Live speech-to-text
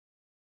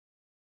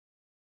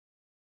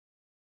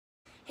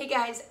Hey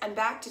guys, I'm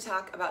back to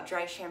talk about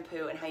dry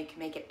shampoo and how you can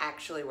make it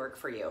actually work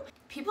for you.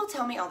 People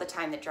tell me all the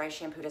time that dry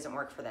shampoo doesn't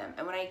work for them,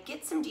 and when I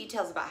get some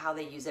details about how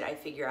they use it, I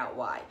figure out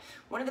why.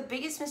 One of the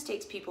biggest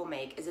mistakes people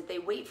make is that they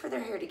wait for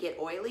their hair to get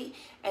oily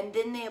and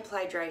then they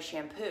apply dry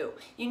shampoo.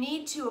 You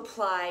need to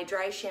apply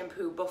dry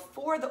shampoo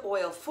before the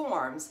oil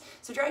forms,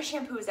 so dry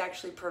shampoo is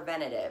actually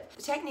preventative.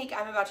 The technique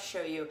I'm about to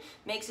show you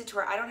makes it to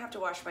where I don't have to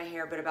wash my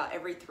hair but about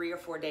every 3 or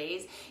 4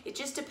 days. It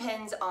just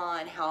depends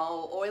on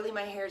how oily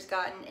my hair's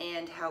gotten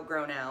and how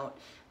grown out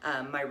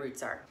my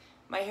roots are.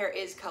 My hair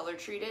is color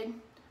treated.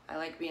 I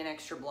like being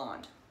extra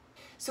blonde.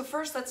 So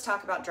first let's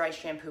talk about dry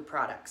shampoo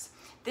products.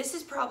 This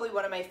is probably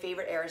one of my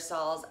favorite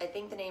aerosols. I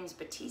think the name's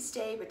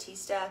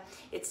Batista.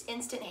 It's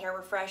instant hair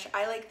refresh.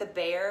 I like the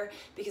Bear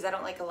because I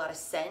don't like a lot of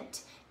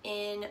scent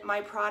in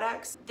my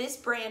products. This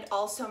brand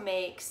also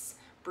makes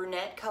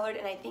brunette colored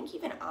and I think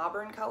even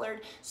auburn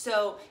colored.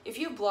 So if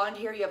you have blonde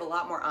hair, you have a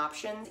lot more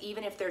options.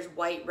 Even if there's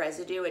white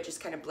residue, it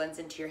just kind of blends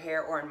into your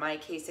hair, or in my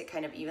case, it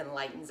kind of even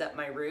lightens up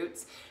my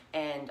roots,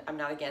 and I'm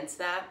not against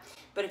that.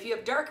 But if you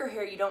have darker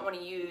hair, you don't want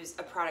to use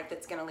a product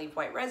that's going to leave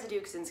white residue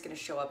because then it's going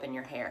to show up in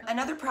your hair.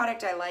 Another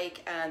product I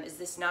like is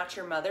this Not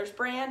Your Mother's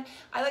brand.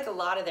 I like a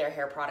lot of their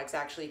hair products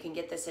actually. You can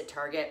get this at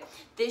Target.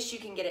 This you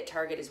can get at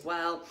Target as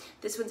well.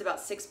 This one's about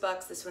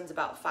 $6, this one's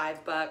about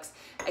 $5.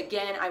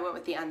 Again, I went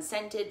with the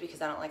unscented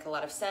because I don't like a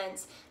lot of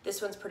scents.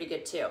 This one's pretty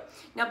good too.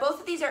 Now both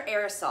of these are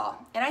aerosol,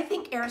 and I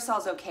think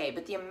aerosol's okay,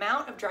 but the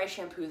amount of dry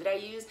shampoo that I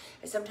use,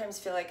 I sometimes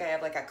feel like I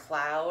have like a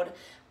cloud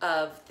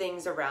of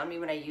things around me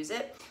when I use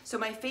it. So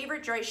my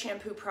favorite dry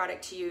shampoo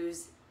product to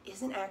use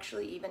isn't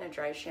actually even a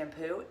dry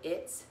shampoo,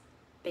 it's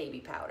baby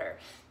powder.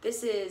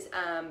 This is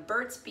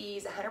Burt's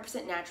Bees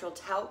 100% natural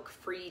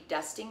talc-free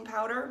dusting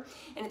powder,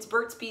 and it's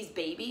Burt's Bees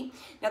Baby.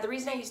 Now the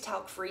reason I use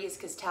talc-free is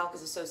because talc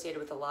is associated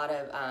with a lot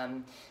of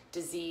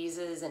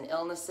diseases and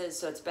illnesses,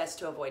 so it's best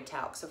to avoid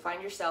talc. So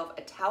find yourself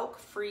a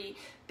talc-free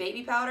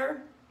baby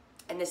powder,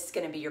 and this is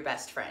going to be your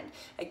best friend.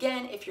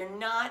 Again, if you're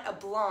not a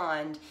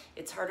blonde,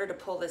 it's harder to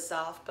pull this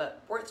off,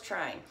 but worth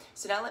trying.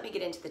 So now let me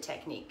get into the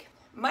technique.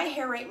 My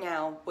hair right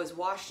now was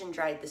washed and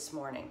dried this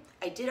morning.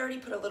 I did already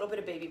put a little bit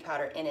of baby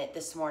powder in it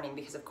this morning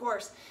because of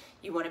course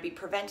you want to be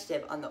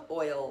preventative on the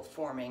oil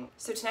forming.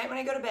 So tonight when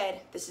I go to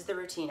bed, this is the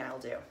routine I'll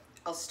do.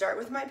 I'll start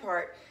with my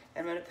part,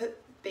 and I'm going to put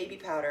baby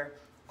powder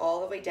all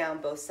the way down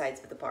both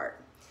sides of the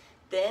part.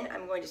 Then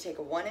I'm going to take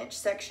a 1-inch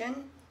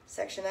section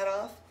that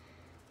off,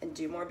 and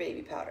do more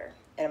baby powder.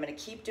 And I'm going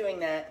to keep doing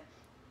that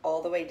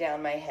all the way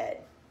down my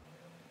head.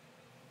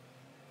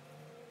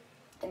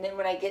 And then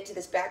when I get to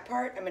this back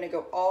part, I'm going to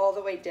go all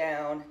the way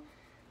down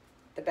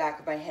the back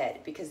of my head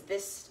because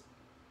this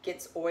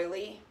gets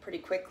oily pretty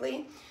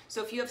quickly.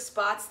 So if you have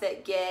spots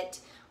that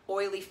get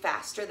oily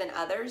faster than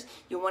others,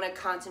 you'll want to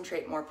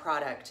concentrate more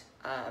product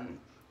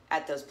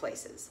at those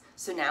places.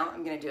 So now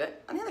I'm going to do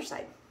it on the other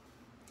side.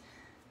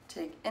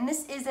 And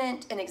this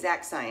isn't an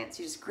exact science.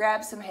 You just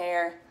grab some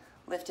hair,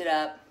 lift it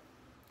up,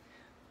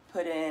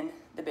 put in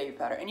the baby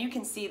powder. And you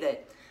can see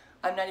that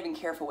I'm not even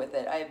careful with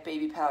it. I have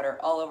baby powder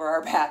all over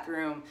our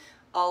bathroom,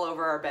 all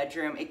over our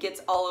bedroom. It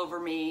gets all over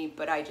me,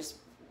 but I just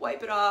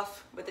wipe it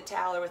off with a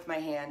towel or with my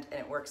hand and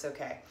it works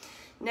okay.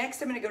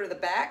 Next, I'm gonna go to the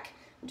back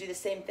and do the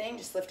same thing.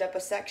 Just lift up a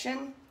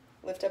section,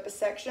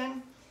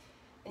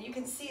 and you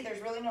can see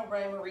there's really no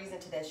rhyme or reason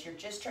to this. You're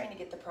just trying to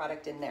get the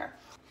product in there.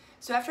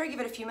 So after I give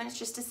it a few minutes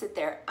just to sit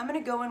there, I'm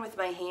gonna go in with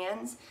my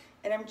hands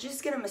and I'm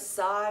just gonna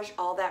massage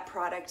all that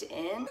product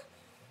in.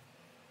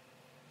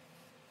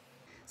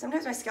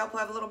 Sometimes my scalp will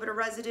have a little bit of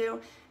residue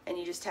and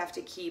you just have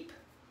to keep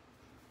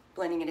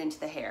blending it into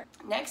the hair.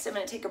 Next, I'm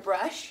going to take a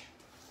brush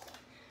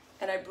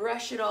and I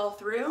brush it all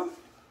through.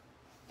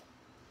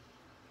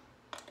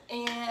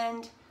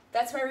 And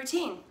that's my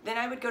routine. Then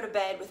I would go to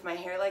bed with my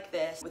hair like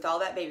this with all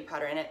that baby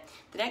powder in it.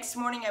 The next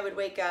morning I would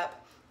wake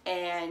up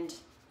and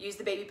use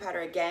the baby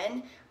powder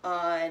again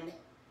on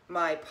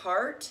my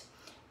part.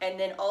 And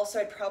then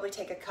also I'd probably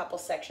take a couple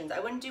sections. I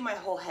wouldn't do my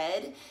whole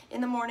head in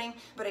the morning,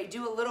 but I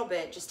do a little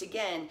bit just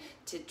again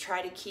to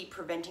try to keep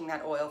preventing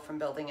that oil from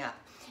building up.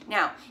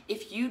 Now,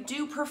 if you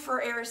do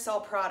prefer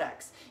aerosol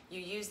products, you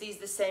use these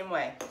the same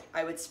way.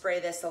 I would spray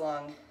this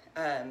along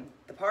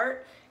the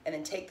part and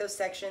then take those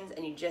sections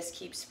and you just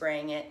keep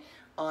spraying it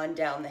on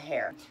down the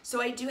hair.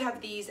 So I do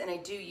have these and I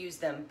do use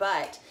them,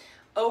 but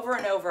over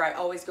and over I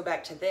always go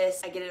back to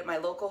this. I get it at my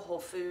local Whole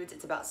Foods.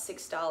 It's about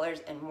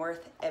 $6 and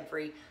worth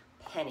every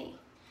penny.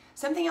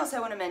 Something else I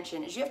want to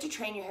mention is you have to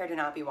train your hair to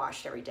not be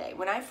washed every day.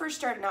 When I first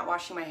started not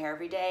washing my hair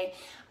every day,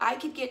 I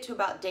could get to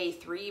about day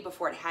 3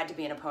 before it had to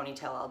be in a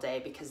ponytail all day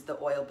because the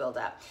oil build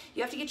up.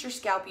 You have to get your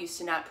scalp used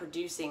to not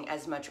producing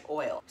as much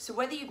oil. So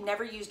whether you've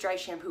never used dry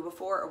shampoo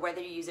before or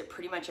whether you use it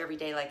pretty much every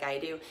day like I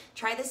do,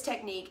 try this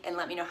technique and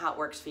let me know how it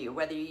works for you.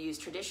 Whether you use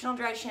traditional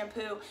dry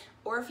shampoo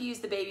or if you use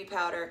the baby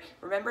powder,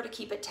 remember to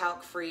keep it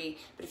talc free.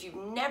 But if you've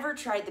never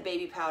tried the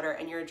baby powder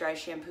and you're a dry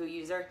shampoo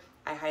user,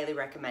 I highly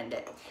recommend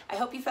it. I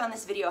hope you found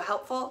this video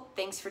helpful.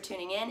 Thanks for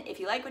tuning in. If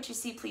you like what you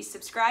see, please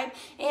subscribe.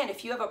 And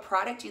if you have a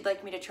product you'd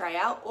like me to try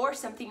out or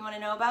something you want to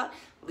know about,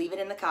 leave it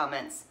in the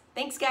comments.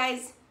 Thanks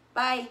guys.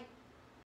 Bye.